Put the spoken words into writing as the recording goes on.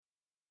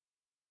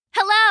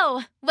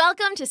Hello!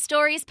 Welcome to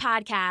Stories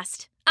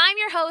Podcast. I'm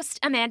your host,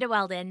 Amanda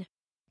Weldon.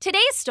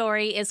 Today's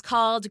story is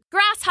called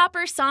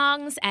Grasshopper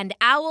Songs and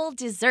Owl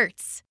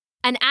Desserts,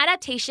 an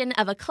adaptation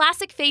of a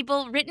classic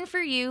fable written for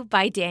you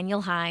by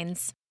Daniel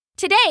Hines.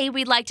 Today,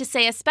 we'd like to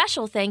say a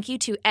special thank you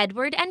to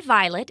Edward and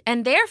Violet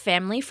and their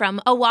family from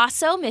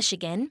Owasso,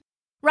 Michigan,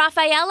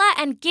 Rafaela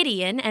and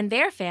Gideon and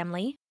their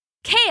family,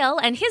 Cale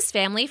and his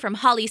family from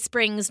Holly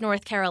Springs,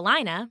 North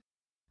Carolina,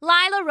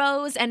 Lila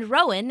Rose and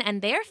Rowan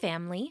and their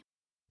family,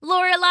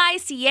 Lorelei,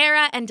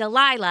 Sierra, and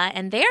Delilah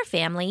and their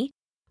family,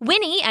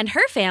 Winnie and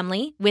her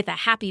family with a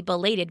happy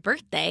belated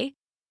birthday,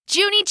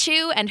 Junie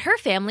Chu and her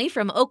family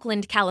from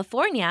Oakland,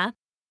 California,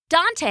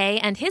 Dante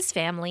and his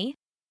family,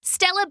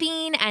 Stella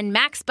Bean and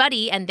Max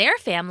Buddy and their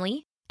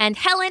family, and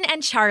Helen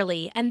and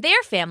Charlie and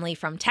their family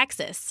from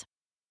Texas.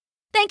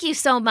 Thank you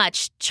so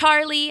much,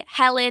 Charlie,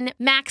 Helen,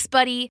 Max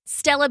Buddy,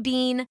 Stella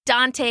Bean,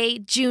 Dante,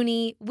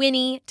 Junie,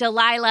 Winnie,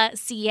 Delilah,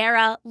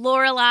 Sierra,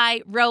 Lorelei,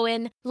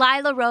 Rowan,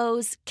 Lila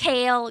Rose,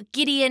 Cale,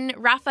 Gideon,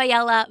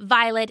 Rafaela,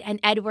 Violet, and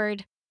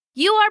Edward.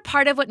 You are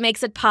part of what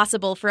makes it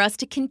possible for us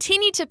to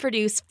continue to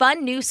produce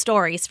fun new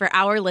stories for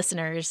our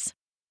listeners.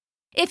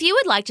 If you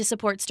would like to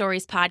support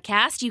Stories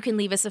Podcast, you can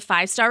leave us a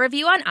 5-star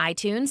review on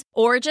iTunes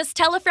or just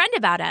tell a friend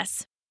about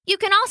us. You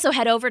can also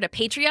head over to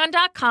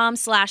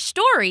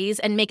patreon.com/stories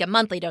and make a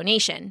monthly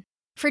donation.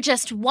 For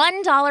just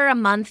 $1 a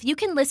month, you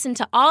can listen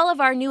to all of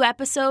our new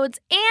episodes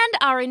and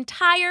our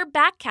entire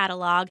back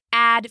catalog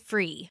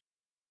ad-free.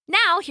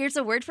 Now, here's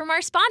a word from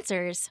our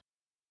sponsors.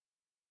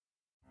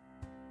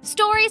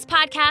 Stories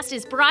Podcast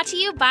is brought to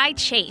you by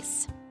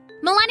Chase.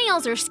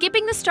 Millennials are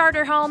skipping the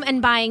starter home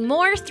and buying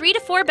more 3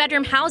 to 4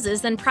 bedroom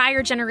houses than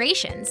prior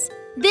generations.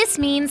 This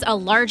means a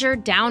larger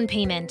down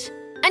payment.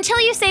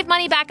 Until you save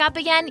money back up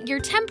again, you're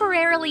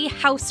temporarily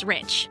house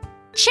rich.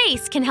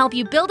 Chase can help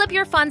you build up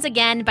your funds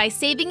again by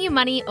saving you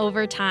money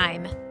over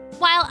time.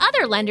 While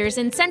other lenders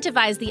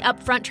incentivize the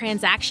upfront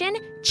transaction,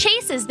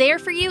 Chase is there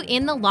for you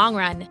in the long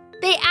run.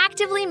 They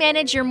actively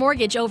manage your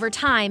mortgage over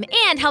time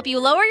and help you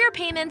lower your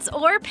payments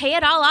or pay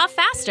it all off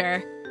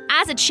faster.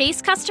 As a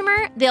Chase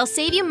customer, they'll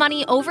save you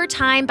money over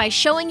time by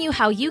showing you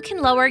how you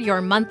can lower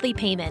your monthly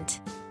payment.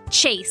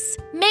 Chase,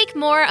 make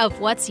more of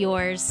what's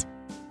yours.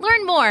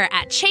 Learn more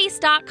at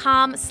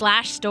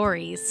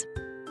chase.com/stories.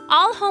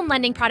 All home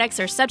lending products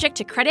are subject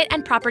to credit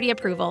and property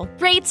approval.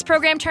 Rates,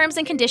 program terms,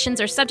 and conditions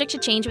are subject to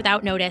change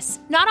without notice.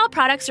 Not all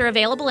products are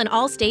available in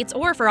all states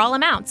or for all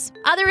amounts.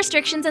 Other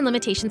restrictions and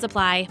limitations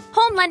apply.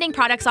 Home lending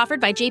products offered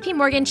by J.P.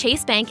 Morgan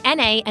Chase Bank,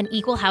 N.A., an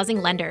equal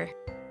housing lender.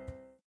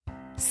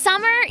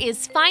 Summer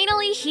is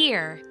finally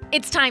here.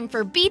 It's time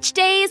for beach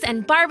days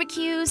and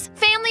barbecues,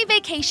 family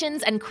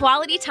vacations, and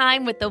quality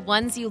time with the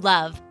ones you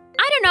love.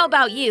 I don't know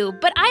about you,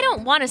 but I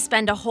don't want to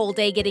spend a whole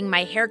day getting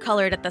my hair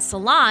colored at the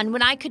salon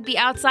when I could be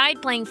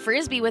outside playing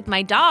frisbee with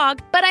my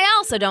dog, but I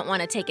also don't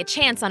want to take a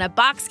chance on a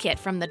box kit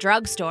from the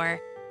drugstore.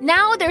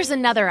 Now there's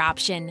another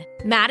option,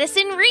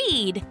 Madison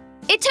Reed.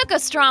 It took a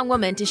strong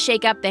woman to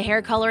shake up the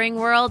hair coloring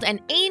world, and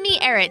Amy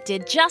Errett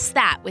did just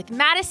that with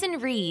Madison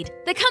Reed,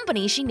 the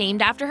company she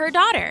named after her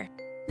daughter.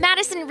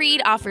 Madison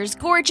Reed offers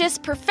gorgeous,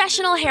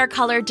 professional hair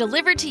color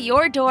delivered to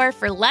your door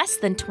for less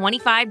than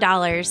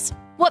 $25.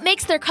 What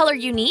makes their color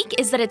unique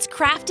is that it's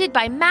crafted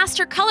by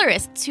master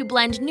colorists who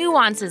blend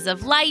nuances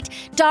of light,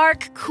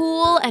 dark,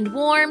 cool, and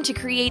warm to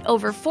create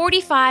over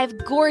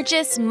 45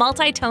 gorgeous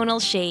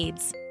multitonal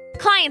shades.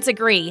 Clients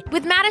agree.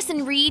 With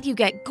Madison Reed, you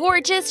get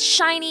gorgeous,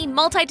 shiny,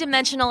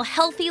 multidimensional,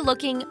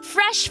 healthy-looking,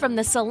 fresh from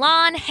the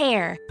salon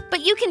hair.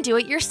 But you can do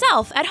it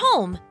yourself at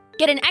home.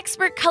 Get an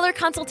expert color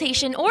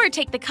consultation or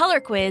take the color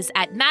quiz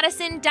at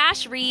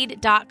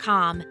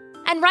madison-reed.com.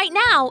 And right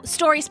now,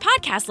 Stories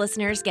Podcast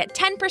listeners get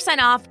 10%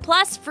 off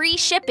plus free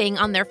shipping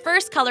on their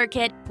first color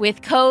kit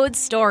with code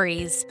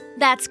STORIES.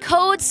 That's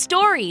code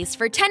STORIES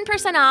for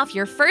 10% off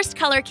your first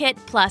color kit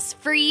plus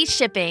free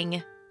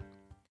shipping.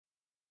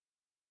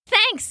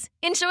 Thanks!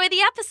 Enjoy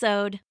the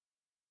episode.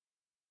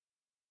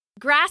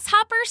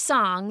 Grasshopper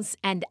Songs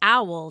and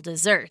Owl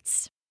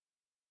Desserts.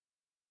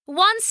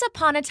 Once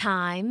upon a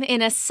time,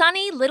 in a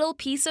sunny little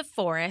piece of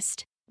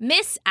forest,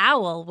 Miss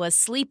Owl was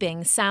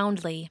sleeping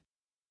soundly.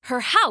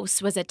 Her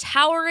house was a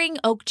towering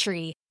oak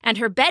tree, and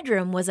her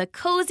bedroom was a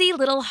cozy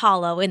little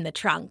hollow in the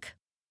trunk.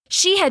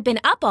 She had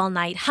been up all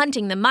night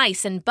hunting the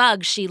mice and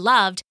bugs she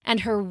loved, and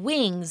her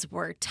wings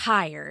were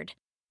tired.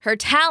 Her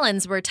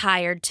talons were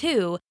tired,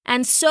 too,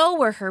 and so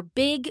were her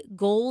big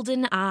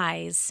golden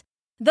eyes.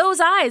 Those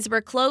eyes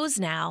were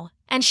closed now,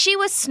 and she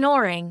was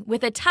snoring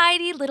with a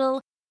tidy little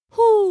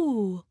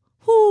hoo,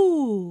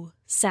 hoo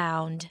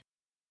sound.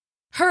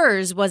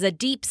 Hers was a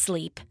deep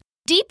sleep,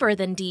 deeper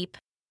than deep.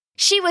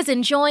 She was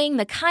enjoying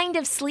the kind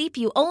of sleep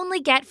you only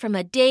get from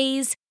a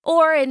day's,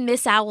 or in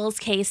Miss Owl's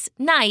case,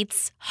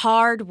 night's,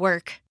 hard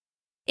work.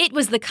 It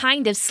was the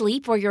kind of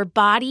sleep where your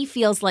body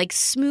feels like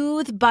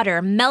smooth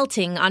butter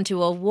melting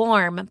onto a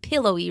warm,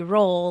 pillowy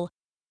roll.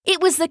 It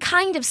was the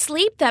kind of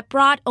sleep that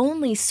brought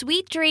only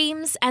sweet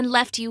dreams and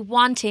left you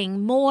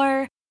wanting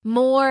more,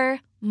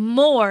 more,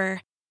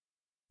 more.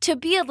 To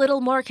be a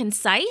little more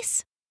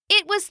concise,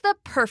 It was the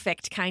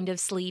perfect kind of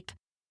sleep.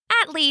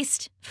 At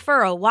least,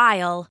 for a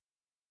while.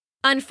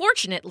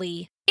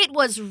 Unfortunately, it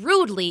was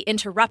rudely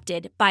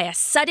interrupted by a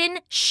sudden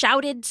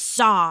shouted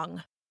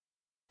song.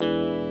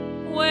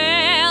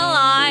 Well,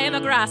 I'm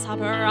a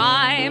grasshopper,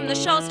 I'm the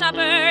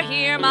showstopper.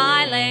 Hear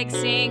my legs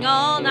sing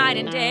all night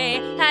and day.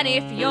 And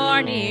if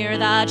you're near,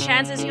 the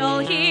chances you'll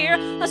hear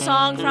a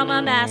song from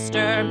a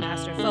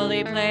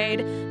masterfully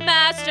played,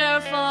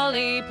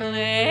 masterfully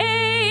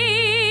played.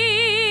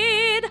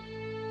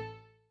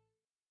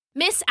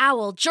 Miss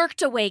Owl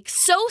jerked awake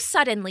so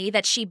suddenly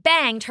that she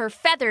banged her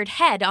feathered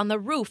head on the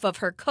roof of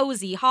her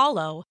cozy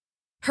hollow.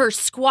 Her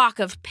squawk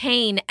of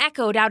pain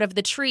echoed out of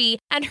the tree,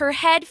 and her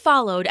head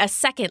followed a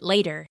second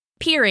later,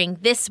 peering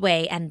this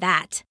way and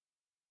that.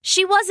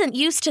 She wasn't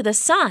used to the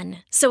sun,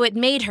 so it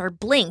made her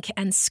blink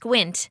and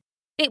squint.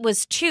 It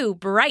was too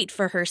bright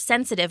for her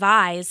sensitive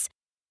eyes.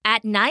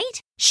 At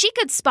night, she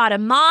could spot a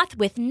moth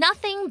with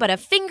nothing but a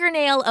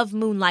fingernail of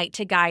moonlight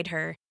to guide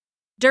her.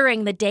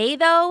 During the day,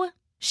 though,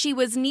 she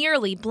was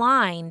nearly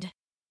blind.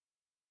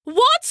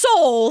 "What's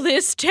all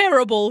this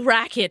terrible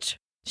racket?"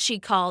 she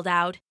called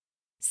out.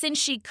 Since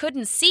she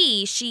couldn't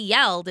see, she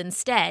yelled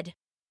instead.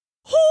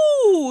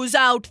 "Who's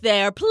out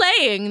there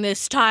playing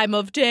this time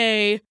of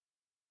day?"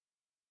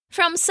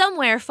 From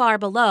somewhere far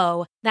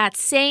below, that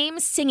same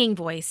singing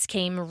voice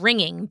came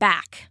ringing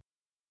back.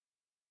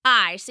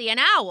 "I see an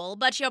owl,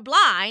 but you're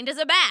blind as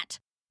a bat.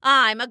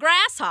 I'm a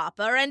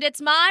grasshopper, and it's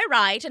my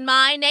right and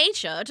my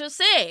nature to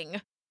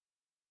sing."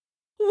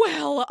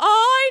 "Well,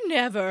 I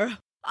never.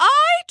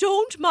 I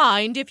don't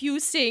mind if you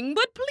sing,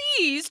 but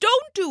please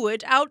don't do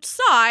it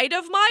outside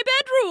of my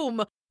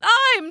bedroom.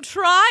 I'm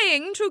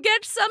trying to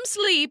get some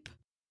sleep."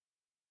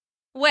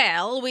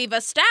 "Well, we've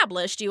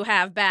established you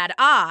have bad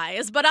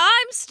eyes, but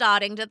I'm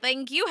starting to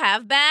think you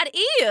have bad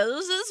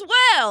ears as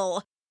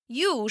well.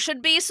 You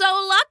should be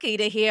so lucky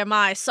to hear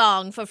my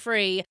song for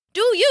free.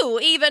 Do you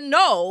even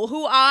know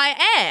who I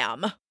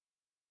am?"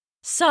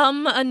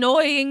 "Some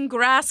annoying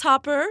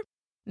grasshopper,"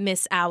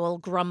 Miss Owl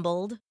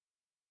grumbled.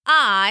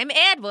 "I'm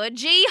Edward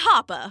G.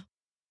 Hopper."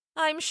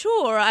 "I'm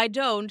sure I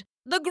don't."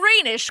 "The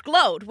greenish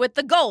gloat with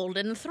the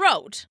golden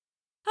throat."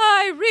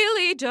 "I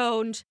really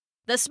don't."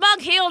 "The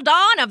smug-heeled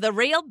dawn of the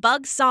real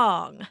bug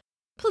song."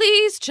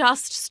 "Please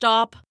just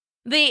stop."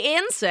 "The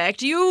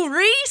insect you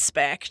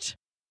respect."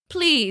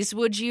 "Please,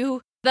 would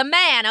you?" "The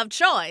man of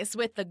choice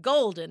with the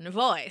golden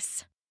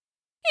voice."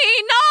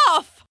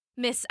 "Enough!"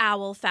 Miss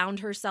Owl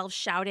found herself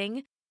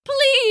shouting.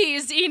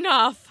 "Please,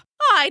 enough!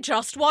 I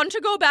just want to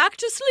go back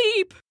to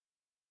sleep."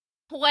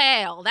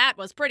 "Well, that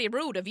was pretty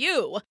rude of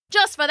you.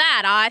 Just for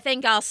that, I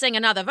think I'll sing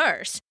another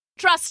verse.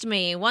 Trust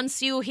me,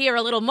 once you hear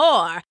a little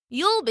more,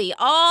 you'll be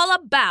all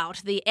about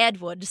the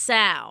Edward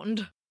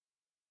sound."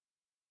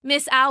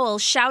 Miss Owl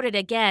shouted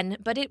again,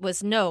 but it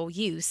was no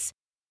use.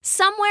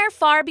 Somewhere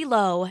far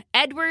below,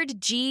 Edward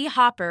G.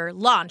 Hopper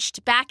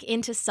launched back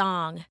into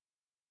song.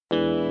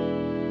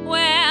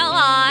 "Well,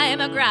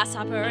 I'm a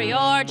grasshopper,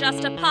 you're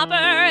just a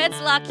popper. It's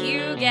luck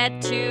you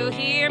get to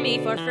hear me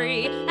for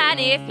free. And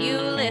if you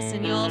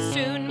listen, you'll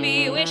soon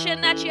be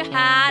wishing that you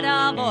had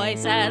a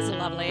voice as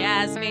lovely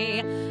as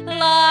me.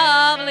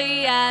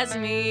 Lovely as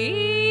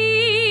me."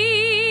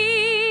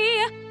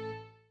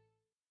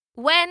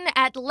 When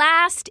at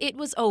last it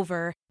was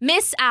over,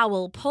 Miss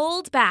Owl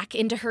pulled back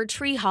into her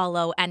tree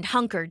hollow and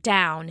hunkered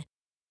down.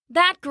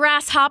 That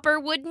grasshopper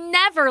would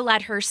never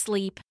let her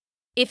sleep.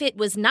 If it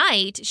was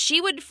night, she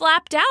would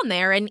flap down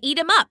there and eat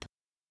 'em up.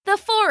 The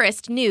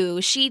forest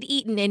knew she'd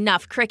eaten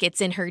enough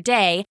crickets in her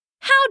day.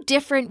 How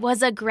different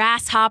was a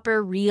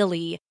grasshopper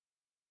really?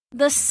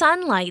 The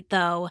sunlight,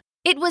 though,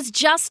 it was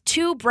just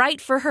too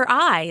bright for her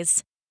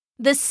eyes.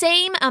 The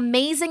same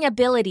amazing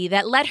ability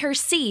that let her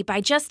see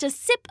by just a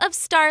sip of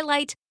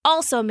starlight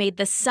also made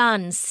the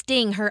sun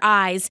sting her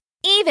eyes,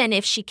 even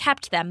if she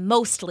kept them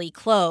mostly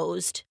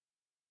closed.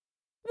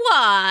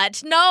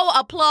 "What, no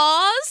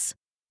applause?"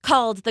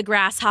 called the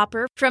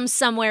grasshopper from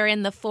somewhere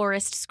in the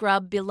forest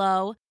scrub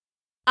below.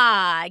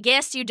 "I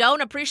guess you don't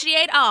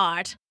appreciate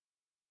art."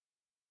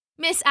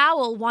 Miss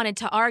Owl wanted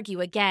to argue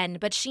again,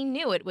 but she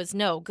knew it was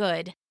no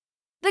good.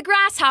 The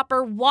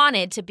grasshopper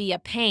wanted to be a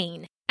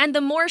pain, and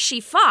the more she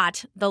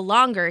fought, the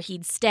longer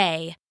he'd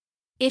stay.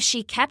 If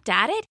she kept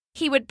at it,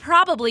 he would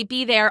probably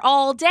be there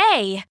all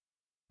day.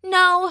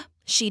 No,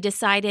 she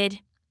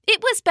decided.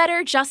 It was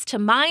better just to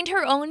mind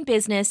her own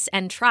business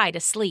and try to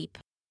sleep.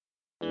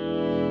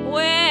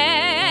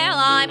 "Well,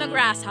 I'm a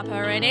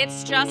grasshopper, and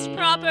it's just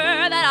proper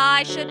that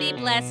I should be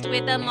blessed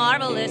with a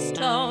marvelous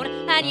tone.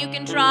 And you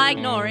can try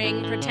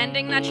ignoring,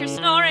 pretending that you're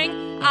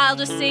snoring. I'll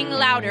just sing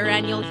louder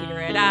and you'll hear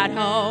it at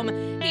home.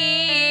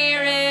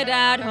 Hear it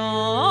at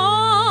home."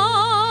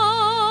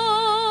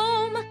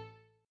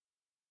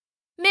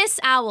 Miss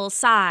Owl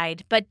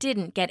sighed, but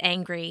didn't get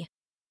angry.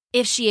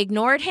 If she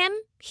ignored him,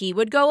 he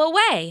would go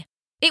away.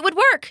 It would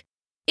work.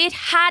 It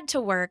had to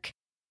work.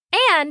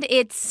 And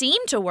it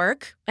seemed to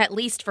work, at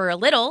least for a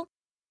little.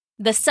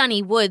 The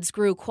sunny woods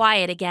grew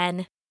quiet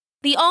again.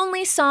 The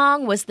only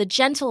song was the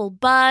gentle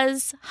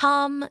buzz,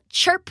 hum,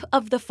 chirp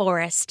of the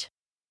forest.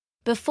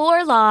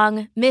 Before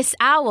long, Miss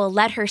Owl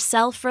let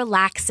herself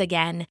relax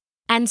again,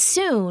 and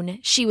soon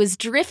she was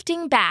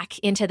drifting back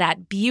into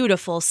that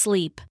beautiful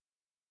sleep.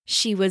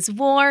 She was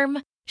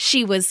warm,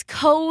 she was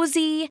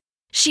cozy,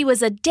 she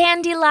was a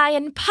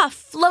dandelion puff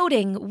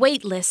floating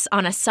weightless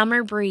on a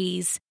summer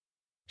breeze.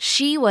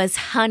 She was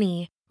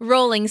honey,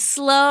 rolling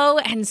slow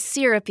and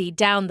syrupy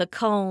down the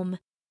comb.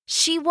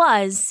 She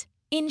was,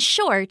 in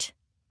short,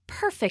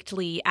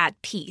 perfectly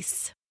at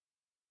peace.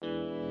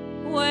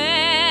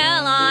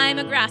 Well, I'm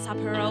a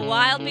grasshopper, a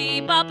wild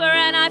bee-bopper,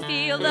 and I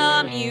feel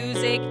the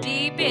music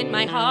deep in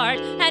my heart.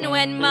 And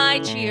when my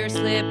cheers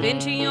slip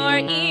into your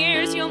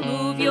ears, you'll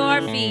move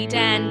your feet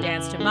and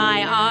dance to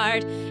my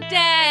art.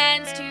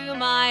 Dance to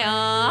my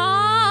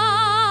art.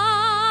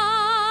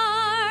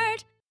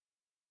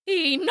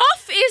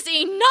 Enough is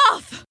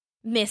enough,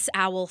 Miss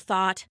Owl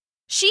thought.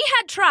 She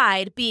had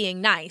tried being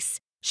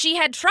nice. She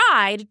had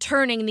tried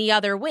turning the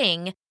other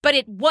wing, but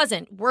it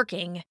wasn't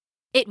working.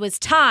 It was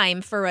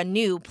time for a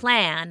new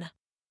plan.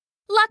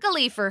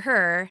 Luckily for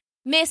her,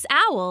 Miss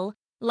Owl,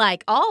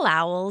 like all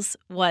owls,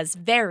 was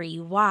very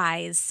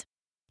wise.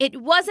 It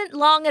wasn't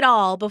long at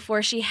all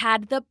before she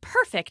had the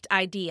perfect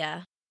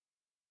idea.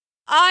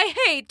 "I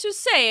hate to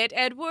say it,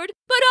 Edward,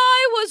 but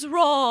I was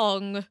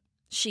wrong,"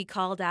 she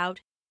called out.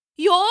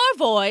 "Your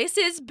voice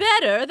is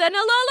better than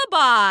a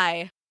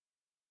lullaby."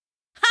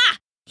 "Ha!"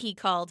 he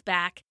called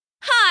back.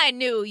 "I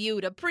knew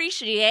you'd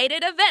appreciate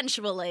it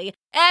eventually.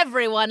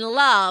 Everyone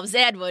loves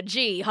Edward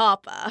G.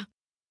 Hopper."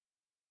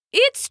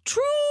 "It's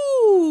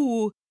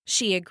true,"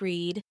 she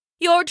agreed.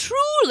 "You're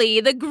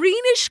truly the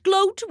greenish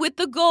gloat with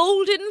the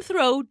golden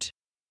throat."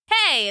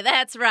 "Hey,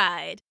 that's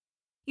right.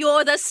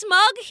 You're the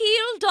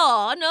smug-heeled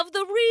dawn of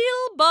the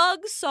real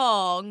bug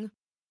song."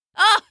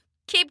 "Oh,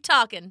 keep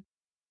talking.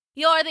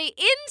 You're the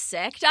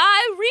insect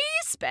I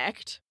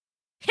respect."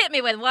 "Hit me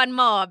with one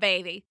more,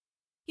 baby."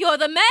 "You're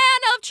the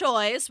man of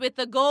choice with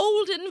the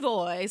golden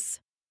voice."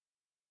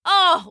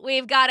 "Oh,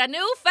 we've got a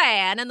new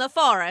fan in the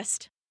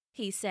forest,"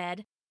 he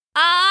said.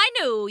 "I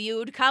knew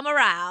you'd come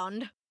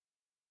around."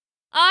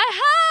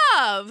 "I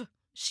have,"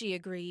 she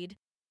agreed.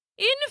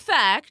 "In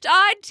fact,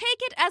 I'd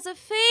take it as a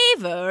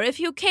favor if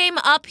you came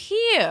up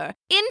here,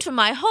 into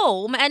my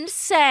home, and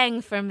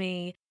sang for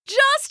me,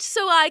 just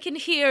so I can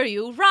hear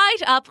you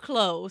right up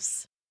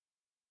close."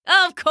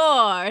 "Of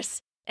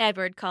course,"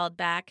 Edward called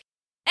back.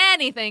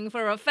 "Anything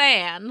for a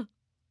fan."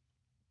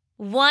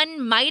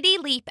 One mighty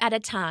leap at a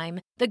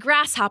time, the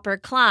grasshopper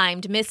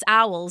climbed Miss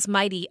Owl's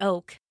mighty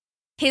oak.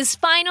 His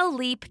final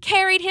leap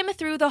carried him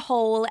through the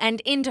hole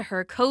and into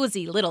her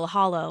cozy little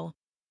hollow.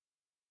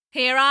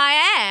 "Here I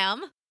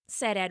am,"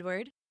 said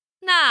Edward.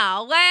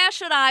 "Now, where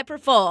should I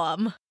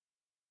perform?"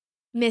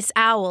 Miss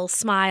Owl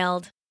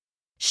smiled.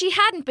 She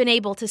hadn't been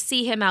able to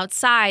see him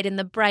outside in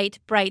the bright,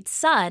 bright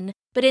sun,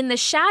 but in the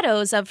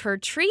shadows of her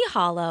tree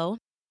hollow.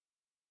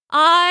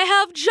 "I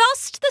have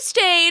just the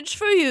stage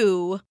for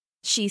you,"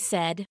 she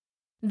said.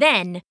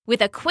 Then,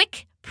 with a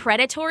quick,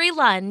 predatory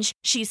lunge,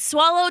 she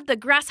swallowed the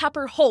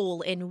grasshopper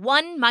whole in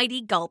one mighty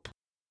gulp.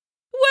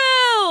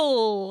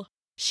 "Well,"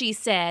 she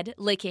said,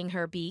 licking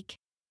her beak,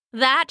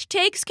 "that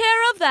takes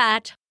care of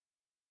that."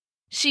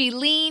 She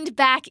leaned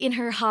back in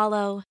her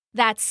hollow,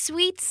 that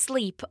sweet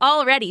sleep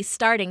already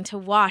starting to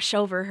wash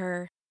over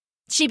her.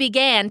 She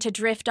began to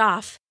drift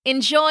off,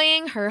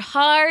 enjoying her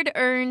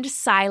hard-earned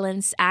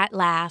silence at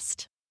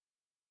last.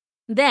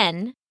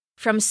 Then,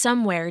 from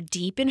somewhere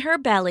deep in her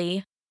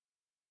belly,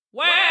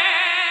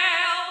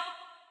 "Well!"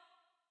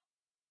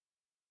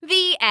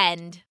 The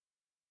end.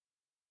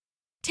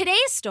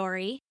 Today's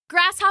story,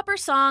 Grasshopper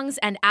Songs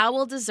and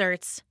Owl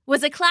Desserts,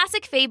 was a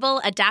classic fable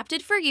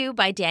adapted for you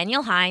by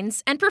Daniel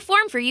Hines and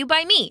performed for you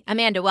by me,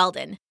 Amanda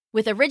Weldon,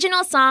 with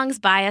original songs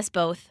by us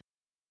both.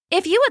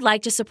 If you would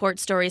like to support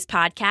Stories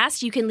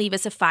Podcast, you can leave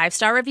us a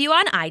 5-star review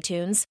on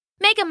iTunes,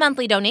 make a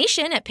monthly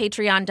donation at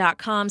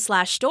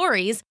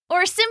patreon.com/stories,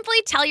 or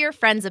simply tell your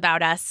friends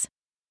about us.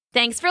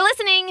 Thanks for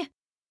listening!